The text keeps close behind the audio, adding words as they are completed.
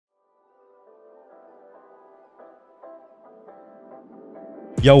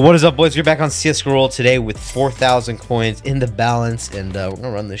Yo, what is up, boys? We're back on CSGORoll today with 4,000 coins in the balance, and we're gonna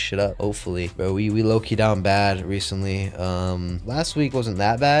run this shit up, hopefully. Bro, we low-key down bad recently. Last week wasn't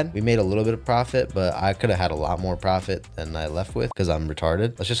that bad. We made a little bit of profit, but I could have had a lot more profit than I left with because I'm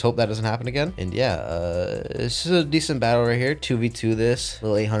retarded. Let's just hope that doesn't happen again. And yeah, this is a decent battle right here. 2v2 this,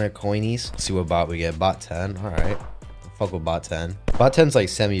 little 800 coinies. Let's see what bot we get. Bot 10, all right. Fuck with bot 10. Bot 10's like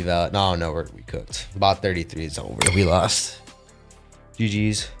semi-valid. No, we cooked. Bot 33 is over. We lost.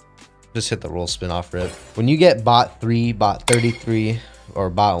 GG's. Just hit the roll spin off rip. When you get bot 3, bot 33, or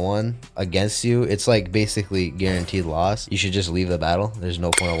bot 1 against you, it's like basically guaranteed loss. You should just leave the battle. There's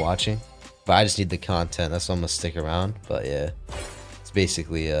no point of watching. But I just need the content. That's why I'm gonna stick around. But yeah, it's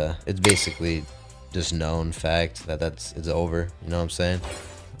basically just known fact that it's over. You know what I'm saying?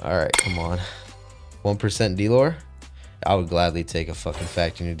 All right, come on. 1% D-lore. I would gladly take a fucking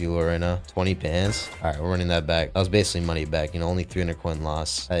factory new dealer right now. 20 pans. All right, we're running that back. That was basically money back. You know, only 300 coin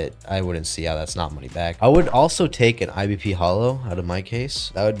loss. I wouldn't see how that's not money back. I would also take an IBP hollow out of my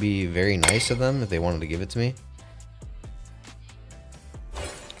case. That would be very nice of them if they wanted to give it to me.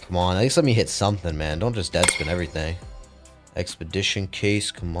 Come on, at least let me hit something, man. Don't just dead spin everything. Expedition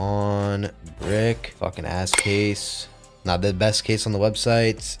case, come on. Brick, fucking ass case. Not the best case on the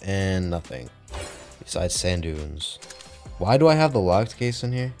website, and nothing besides sand dunes. Why do I have the locked case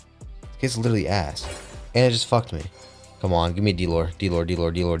in here? This case is literally ass. And it just fucked me. Come on, give me D-lore. D-lore,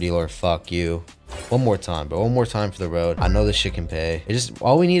 D-lore, D-lore, D-lore. Fuck you. One more time, bro. One more time for the road. I know this shit can pay. It just,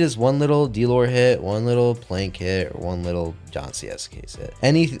 all we need is one little D-lore hit, one little plank hit, or one little John CS case hit.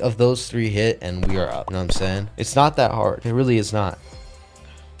 Any of those 3 hit, and we are up. You know what I'm saying? It's not that hard. It really is not.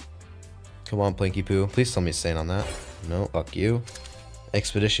 Come on, Planky Poo. Please tell me it's staying on that. No, fuck you.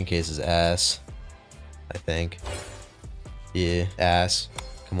 Expedition case is ass, I think. Yeah, ass.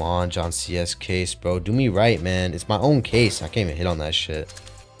 Come on, John CS case, bro. Do me right, man. It's my own case. I can't even hit on that shit.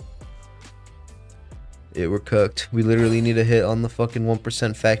 Yeah, we're cooked. We literally need a hit on the fucking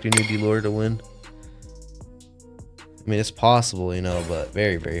 1% factory new D-lore to win. I mean, it's possible, you know, but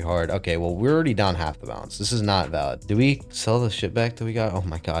very, very hard. Okay, well, we're already down half the balance. This is not valid. Did we sell the shit back that we got? Oh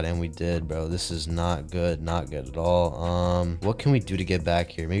my god, and we did, bro. This is not good. Not good at all. What can we do to get back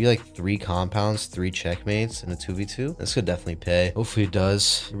here? Maybe like 3 compounds, 3 checkmates, and a 2v2. This could definitely pay. Hopefully it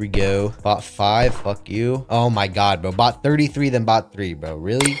does. Here we go. Bot 5, fuck you. Oh my god, bro. Bot 33, then bot 3, bro.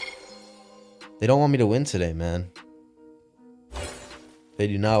 Really? They don't want me to win today, man. They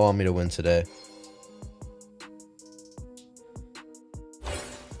do not want me to win today.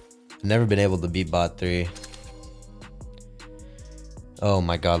 Never been able to beat bot 3. Oh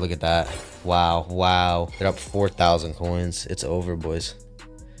my god, look at that. Wow, wow. They're up 4,000 coins. It's over, boys.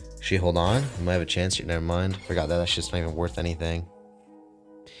 Actually, hold on. We might have a chance here. Never mind. Forgot that shit's not even worth anything.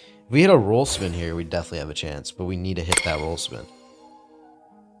 If we hit a roll spin here, we definitely have a chance. But we need to hit that roll spin.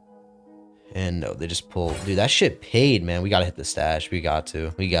 And no, they just pulled. Dude, that shit paid, man. We gotta hit the stash. We got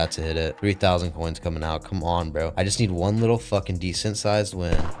to hit it. 3,000 coins coming out. Come on, bro. I just need one little fucking decent sized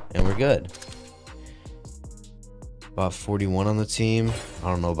win, and we're good. Bot 41 on the team. I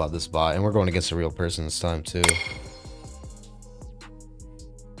don't know about this bot, and we're going against a real person this time too.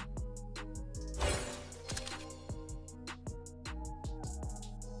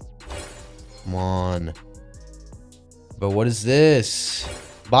 Come on. But what is this?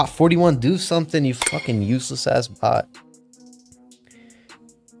 Bot 41, do something, you fucking useless ass bot.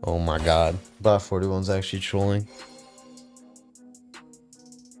 Oh my god. Bot 41's actually trolling.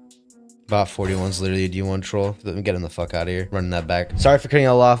 Bot 41's literally a D1 troll. I'm getting the fuck out of here. Running that back. Sorry for cutting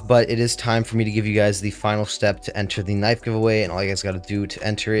y'all off, but it is time for me to give you guys the final step to enter the knife giveaway. And all you guys got to do to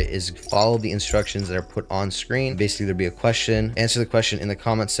enter it is follow the instructions that are put on screen. Basically, there'll be a question. Answer the question in the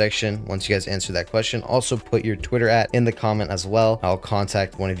comment section. Once you guys answer that question, also put your Twitter @ in the comment as well. I'll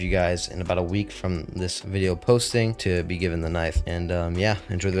contact one of you guys in about a week from this video posting to be given the knife. And yeah,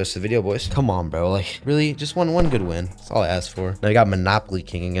 enjoy the rest of the video, boys. Come on, bro. Like, really, just one good win. That's all I asked for. Now I got Monopoly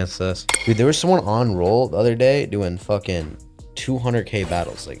King against us. Dude, there was someone on roll the other day doing fucking 200k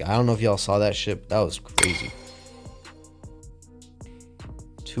battles. Like, I don't know if y'all saw that shit, but that was crazy.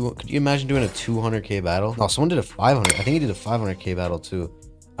 Could you imagine doing a 200k battle? Oh, someone did a 500. I think he did a 500k battle too.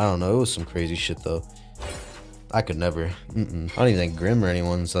 I don't know. It was some crazy shit though. I could never. I don't even think Grim or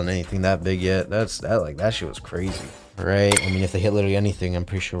anyone's done anything that big yet. That shit was crazy. Right? I mean, if they hit literally anything, I'm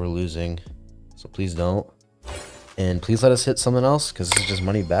pretty sure we're losing. So please don't. And please let us hit something else, because this is just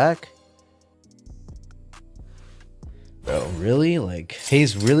money back. Bro, really? Like,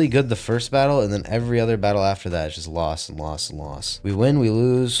 pays really good the first battle, and then every other battle after that is just loss and loss and loss. We win, we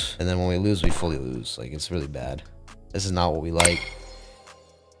lose, and then when we lose, we fully lose. Like, it's really bad. This is not what we like.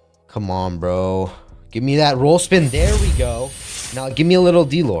 Come on, bro. Give me that roll spin. There we go. Now give me a little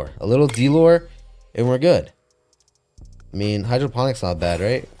D-lore. A little D-lore, and we're good. I mean, hydroponics not bad,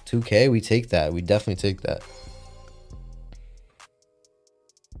 right? 2K, we take that. We definitely take that.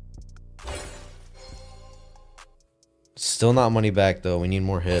 Still not money back, though. We need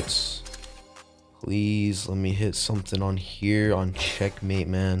more hits. Please, let me hit something on here on checkmate,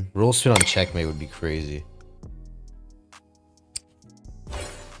 man. Roll spin on checkmate would be crazy.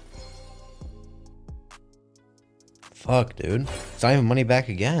 Fuck, dude. It's not even money back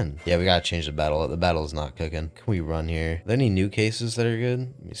again. Yeah, we gotta change the battle. The battle is not cooking. Can we run here? Are there any new cases that are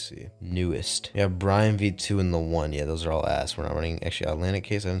good? Let me see. Newest. Yeah, Brian V2 and the 1. Yeah, those are all ass. We're not running. Actually, Atlantic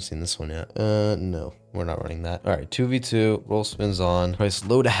case. I haven't seen this one yet. No. We're not running that. All right, 2v2, roll spins on, price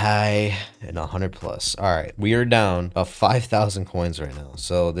low to high, and 100 plus. All right, we are down 5,000 coins right now.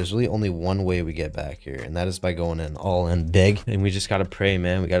 So there's really only one way we get back here, and that is by going in all in big. And we just gotta pray,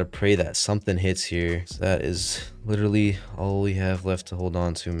 man. We gotta pray that something hits here. So that is literally all we have left to hold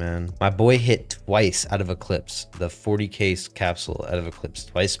on to, man. My boy hit twice out of Eclipse, the 40 case capsule out of Eclipse,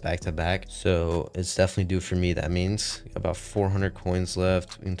 twice back to back. So it's definitely due for me. That means about 400 coins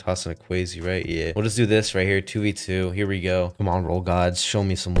left. We can toss in a Quasi, right? Yeah. We'll just do this right here, 2v2. Here we go. Come on, roll gods, show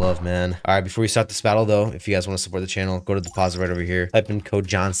me some love, man. All right, before we start this battle though, if you guys want to support the channel, go to deposit right over here, type in code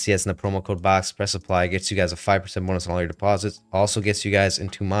JohnCS in the promo code box, press apply, gets you guys a 5% bonus on all your deposits, also gets you guys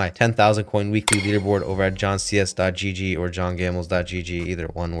into my 10,000 coin weekly leaderboard over at johncs.gg or johngambles.gg. Either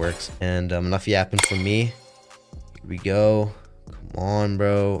one works. And enough yapping from me. Here we go. Come on,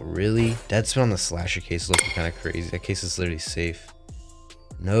 bro. Really? Dead spin on the slasher case is looking kind of crazy. That case is literally safe.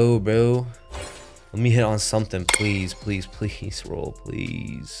 No, bro. Let me hit on something, please, please, please. Roll,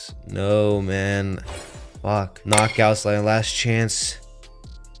 please. No, man. Fuck. Knockouts, like last chance.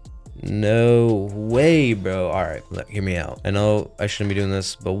 No way, bro. All right, look, hear me out. I know I shouldn't be doing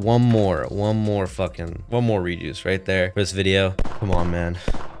this, but one more rejuice right there for this video. Come on, man.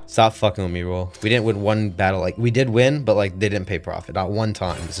 Stop fucking with me, roll. We didn't win one battle. Like, we did win, but like they didn't pay profit. Not one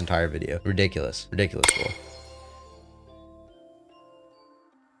time this entire video. Ridiculous. Ridiculous, roll.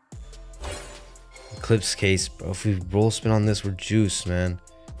 Eclipse case, bro. If we roll spin on this, we're juiced, man.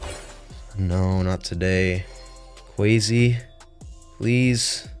 No, not today. Quasi,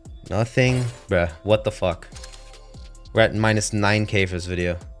 please. Nothing. Bruh, what the fuck? We're at minus 9k for this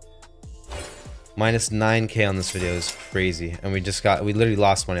video. Minus 9k on this video is crazy. And we literally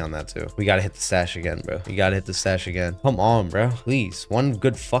lost money on that too. We gotta hit the stash again, bro. We gotta hit the stash again. Come on, bro. Please. One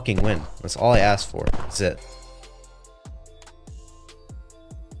good fucking win. That's all I asked for. That's it.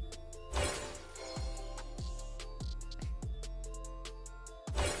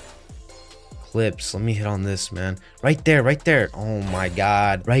 Clips. Let me hit on this, man. Right there, right there. Oh my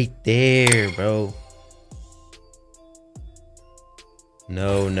god. Right there, bro.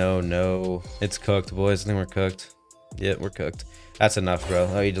 No, no, no. It's cooked, boys. I think we're cooked. Yeah, we're cooked. That's enough, bro.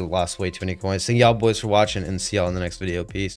 Oh, you just lost way too many coins. Thank y'all boys for watching, and see y'all in the next video. Peace.